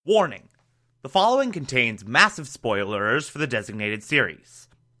Warning: the following contains massive spoilers for the designated series.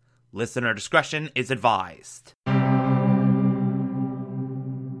 Listener discretion is advised.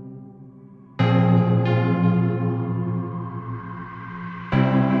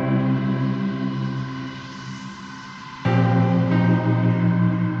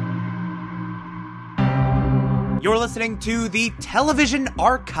 You're listening to the Television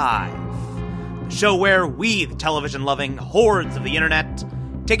Archive, the show where we, the television-loving hordes of the internet,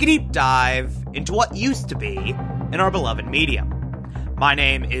 take a deep dive into what used to be in our beloved medium. My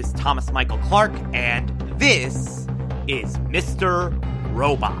name is Thomas Michael Clark, and this is Mr.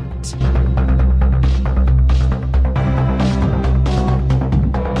 Robot.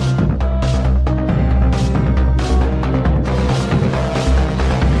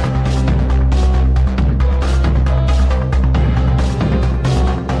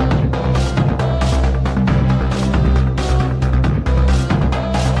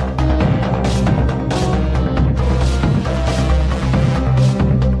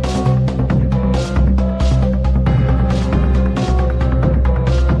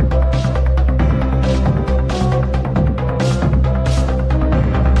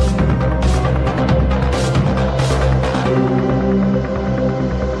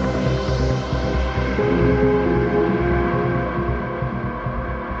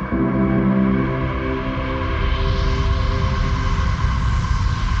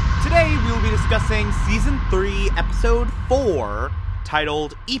 Discussing Season 3, Episode 4,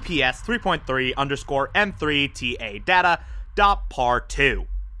 titled EPS 3.3_M3TA Data. .par2.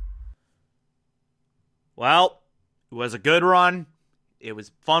 Well, it was a good run. It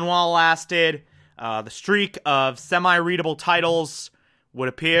was fun while it lasted. The streak of semi-readable titles would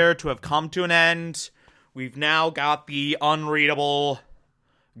appear to have come to an end. We've now got the unreadable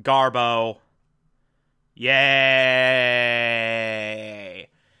Garbo. Yay!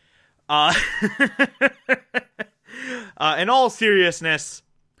 In all seriousness,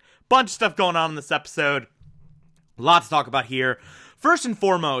 bunch of stuff going on in this episode. Lots to talk about here. First and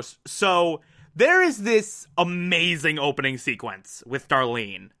foremost, so there is this amazing opening sequence with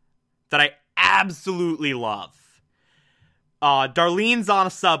Darlene that I absolutely love. Darlene's on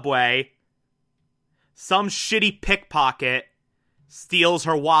a subway. Some shitty pickpocket steals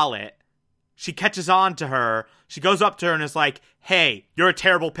her wallet. She catches on to her. She goes up to her and is like, "Hey, you're a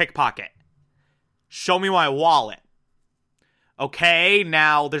terrible pickpocket. Show me my wallet." Okay,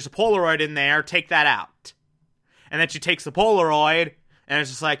 now there's a Polaroid in there. Take that out. And then she takes the Polaroid and it's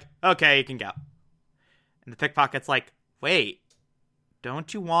just like, "Okay, you can go." And the pickpocket's like, "Wait,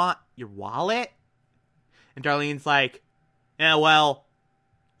 don't you want your wallet?" And Darlene's like, "Yeah, well,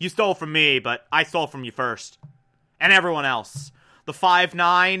 you stole from me, but I stole from you first. And everyone else. The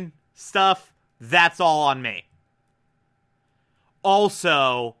 5'9" stuff, that's all on me.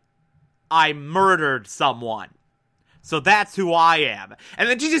 Also, I murdered someone. So that's who I am." And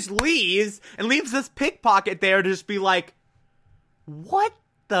then she just leaves, and leaves this pickpocket there to just be like, what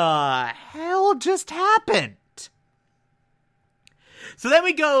the hell just happened? So then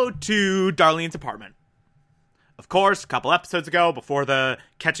we go to Darlene's apartment. Of course, a couple episodes ago, before the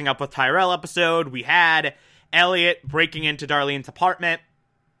Catching Up with Tyrell episode, we had Elliot breaking into Darlene's apartment,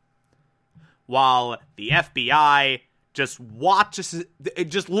 while the FBI just watches, it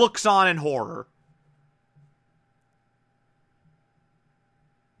just looks on in horror.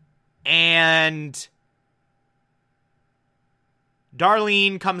 And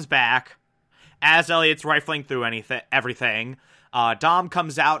Darlene comes back as Elliot's rifling through everything. Dom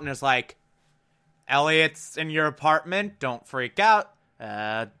comes out and is like, "Elliot's in your apartment, don't freak out,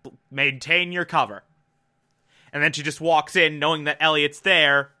 maintain your cover." And then she just walks in knowing that Elliot's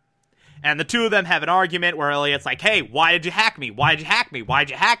there. And the two of them have an argument where Elliot's like, "Hey, why did you hack me? Why did you hack me? Why did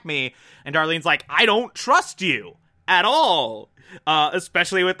you hack me?" And Darlene's like, "I don't trust you at all."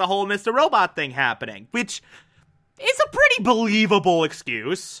 Especially with the whole Mr. Robot thing happening, which is a pretty believable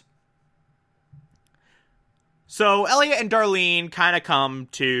excuse. So Elliot and Darlene kind of come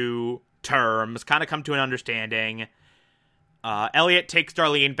to terms, kind of come to an understanding. Elliot takes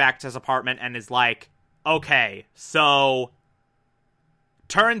Darlene back to his apartment and is like, "Okay, so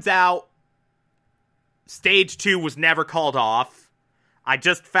turns out Stage 2 was never called off. I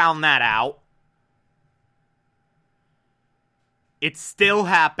just found that out. It's still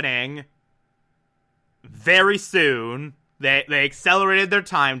happening very soon. They accelerated their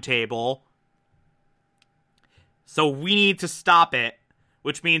timetable. So we need to stop it,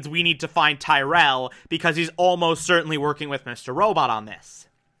 which means we need to find Tyrell because he's almost certainly working with Mr. Robot on this."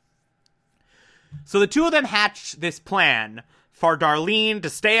 So the two of them hatch this plan for Darlene to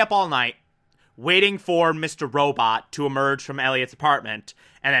stay up all night, waiting for Mr. Robot to emerge from Elliot's apartment,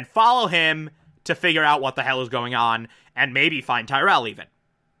 and then follow him to figure out what the hell is going on, and maybe find Tyrell even.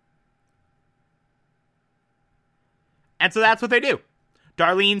 And so that's what they do.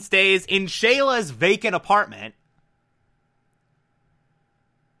 Darlene stays in Shayla's vacant apartment,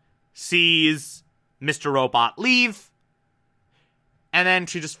 sees Mr. Robot leave, and then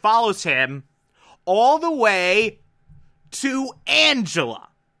she just follows him all the way to Angela.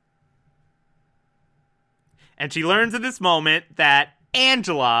 And she learns in this moment that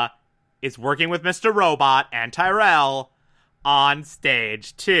Angela is working with Mr. Robot and Tyrell on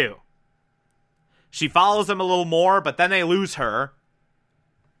stage 2. She follows him a little more, but then they lose her.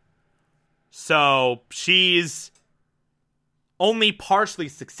 So she's only partially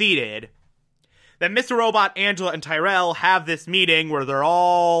succeeded. Then Mr. Robot, Angela, and Tyrell have this meeting where they're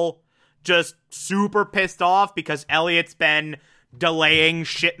all just super pissed off because Elliot's been delaying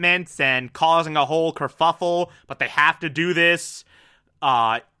shipments and causing a whole kerfuffle, but they have to do this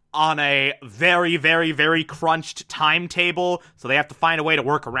on a very, very, very crunched timetable, so they have to find a way to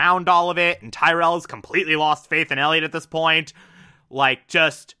work around all of it, and Tyrell's completely lost faith in Elliot at this point, like,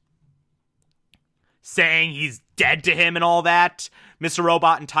 just saying he's dead to him and all that. Mr.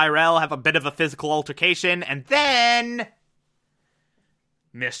 Robot and Tyrell have a bit of a physical altercation, and then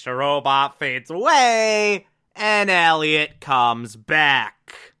Mr. Robot fades away, and Elliot comes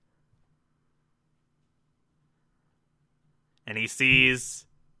back. And he sees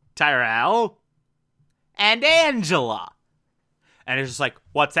Tyrell and Angela. And he's just like,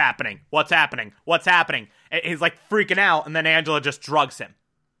 what's happening? What's happening? What's happening? And he's like freaking out, and then Angela just drugs him.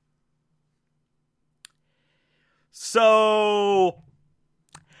 So,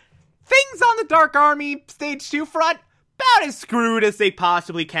 things on the Dark Army Stage 2 front, about as screwed as they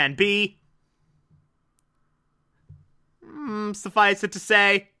possibly can be. Suffice it to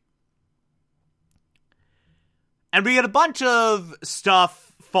say. And we get a bunch of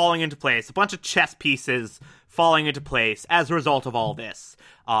stuff falling into place, a bunch of chess pieces falling into place as a result of all this.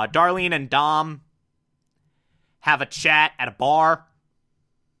 Darlene and Dom have a chat at a bar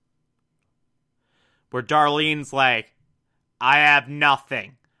where Darlene's like, I have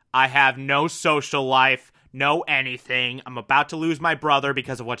nothing. I have no social life, no anything. I'm about to lose my brother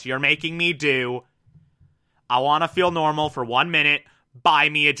because of what you're making me do. I want to feel normal for 1 minute. Buy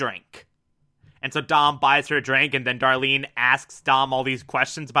me a drink. And so Dom buys her a drink, and then Darlene asks Dom all these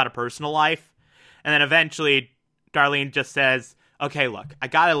questions about her personal life. And then eventually, Darlene just says, okay, look, I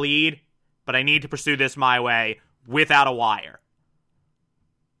got a lead, but I need to pursue this my way without a wire.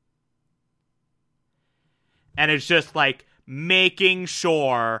 And it's just like making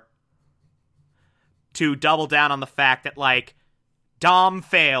sure to double down on the fact that, like, Dom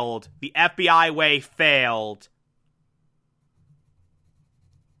failed, the FBI way failed.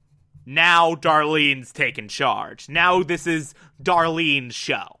 Now Darlene's taken charge. Now this is Darlene's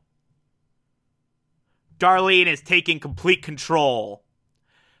show. Darlene is taking complete control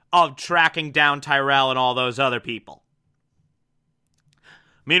of tracking down Tyrell and all those other people.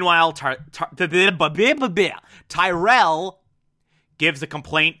 Meanwhile, Tyrell gives a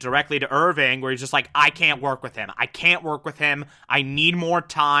complaint directly to Irving where he's just like, I can't work with him. I can't work with him. I need more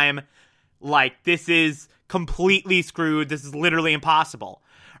time. Like, this is completely screwed. This is literally impossible.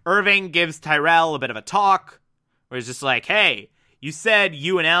 Irving gives Tyrell a bit of a talk where he's just like, hey, you said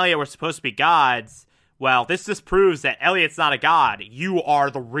you and Elliot were supposed to be gods. Well, this just proves that Elliot's not a god. You are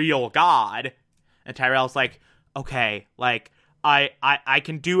the real god. And Tyrell's like, okay, like, I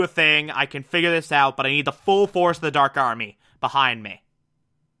can do a thing. I can figure this out, but I need the full force of the Dark Army behind me.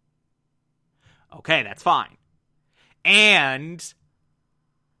 Okay, that's fine. And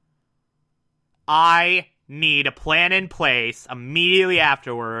I need a plan in place immediately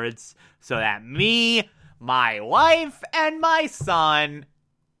afterwards so that me, my wife, and my son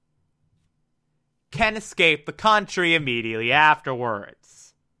can escape the country immediately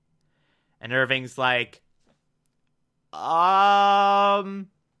afterwards. And Irving's like,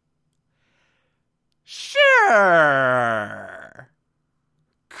 sure.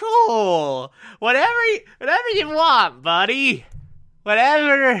 Cool. Whatever you want, buddy.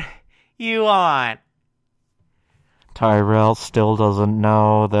 Whatever you want. Tyrell still doesn't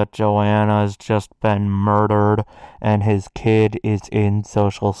know that Joanna has just been murdered and his kid is in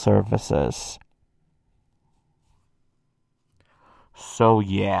social services. So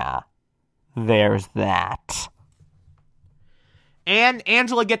yeah, there's that. And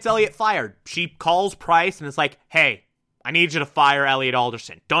Angela gets Elliot fired. She calls Price and is like, hey, I need you to fire Elliot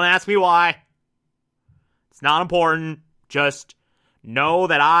Alderson. Don't ask me why. It's not important. Just know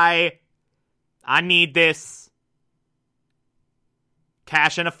that I need this.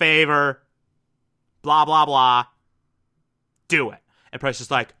 Cash in a favor. blah, blah, blah. Do it. And Price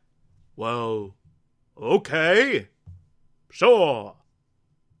is like, well, okay. Sure.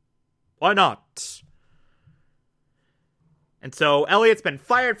 Why not? And so Elliot's been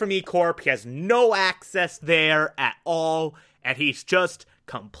fired from E-Corp. He has no access there at all. And he's just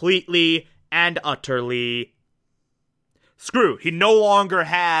completely and utterly screwed. He no longer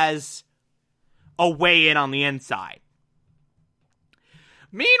has a way in on the inside.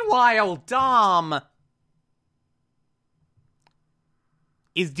 Meanwhile, Dom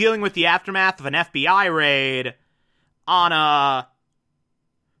is dealing with the aftermath of an FBI raid on a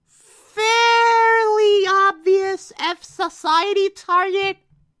fairly obvious F-Society target.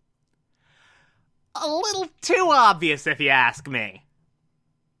 A little too obvious, if you ask me.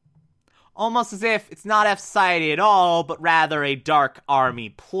 Almost as if it's not F-Society at all, but rather a Dark Army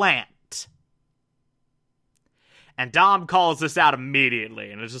plant. And Dom calls this out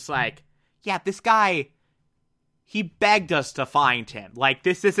immediately, and it's just like, yeah, this guy, he begged us to find him. Like,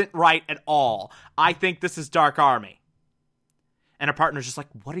 this isn't right at all. I think this is Dark Army. And her partner's just like,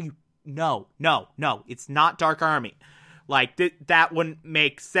 what are you? No, it's not Dark Army. Like, that wouldn't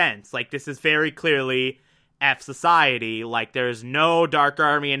make sense. Like, this is very clearly F-Society. Like, there's no Dark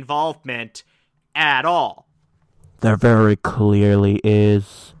Army involvement at all. There very clearly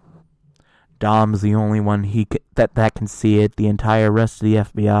is. Dom's the only one that can see it. The entire rest of the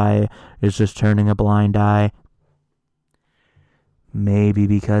FBI is just turning a blind eye. Maybe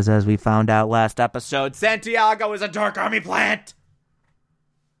because, as we found out last episode, Santiago is a Dark Army plant!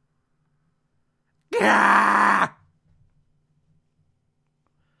 Ah!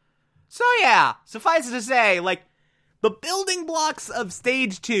 So yeah, suffice it to say, like, the building blocks of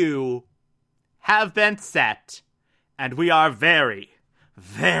Stage 2 have been set, and we are very,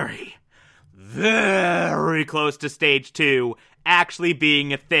 very, very close to Stage 2 actually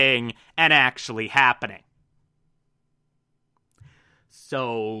being a thing and actually happening.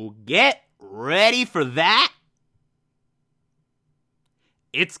 So get ready for that.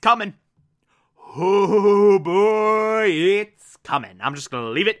 It's coming. Oh boy, it's coming. I'm just going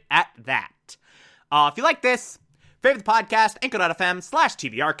to leave it at that. If you like this, favorite the podcast,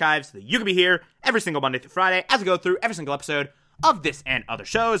 anchor.fm/TV archives, so that you can be here every single Monday through Friday as we go through every single episode of this and other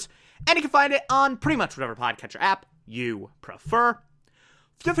shows. And you can find it on pretty much whatever podcatcher app you prefer.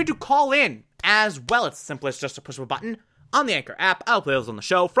 Feel free to call in as well. It's simple as just to push a button on the Anchor app. I'll play those on the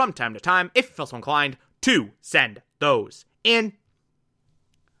show from time to time if you feel so inclined to send those in.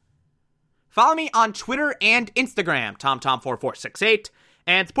 Follow me on Twitter and Instagram, TomTom4468,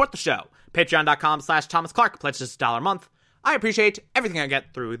 and support the show. Patreon.com/Thomas Clark. Pledge just $1 a month. I appreciate everything I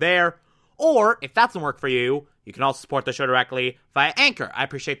get through there. Or, if that doesn't work for you, you can also support the show directly via Anchor. I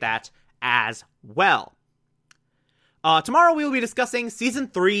appreciate that as well. Tomorrow we will be discussing Season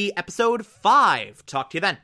 3, Episode 5. Talk to you then.